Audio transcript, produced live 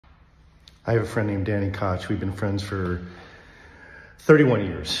I have a friend named Danny Koch. We've been friends for 31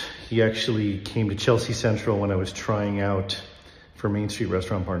 years. He actually came to Chelsea Central when I was trying out for Main Street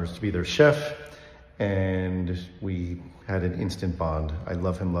Restaurant Partners to be their chef, and we had an instant bond. I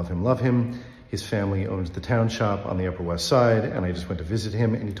love him, love him, love him. His family owns the Town Shop on the Upper West Side, and I just went to visit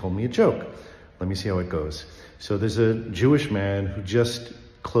him, and he told me a joke. Let me see how it goes. So there's a Jewish man who just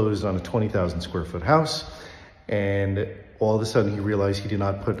closed on a 20,000 square foot house, and all of a sudden he realized he did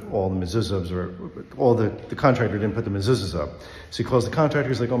not put all the mezuzahs, or the contractor didn't put the mezuzahs up. So he calls the contractor,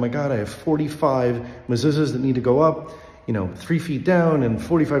 he's like, oh my God, I have 45 mezuzahs that need to go up, 3 feet down and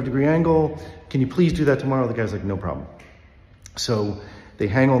 45-degree angle. Can you please do that tomorrow? The guy's like, no problem. So they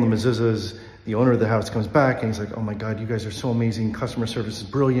hang all the mezuzahs. The owner of the house comes back and he's like, oh my God, you guys are so amazing. Customer service is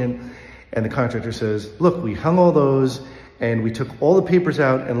brilliant. And the contractor says, look, we hung all those and we took all the papers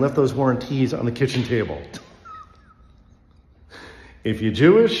out and left those warranties on the kitchen table. If you're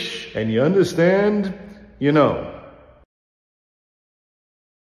Jewish and you understand, you know.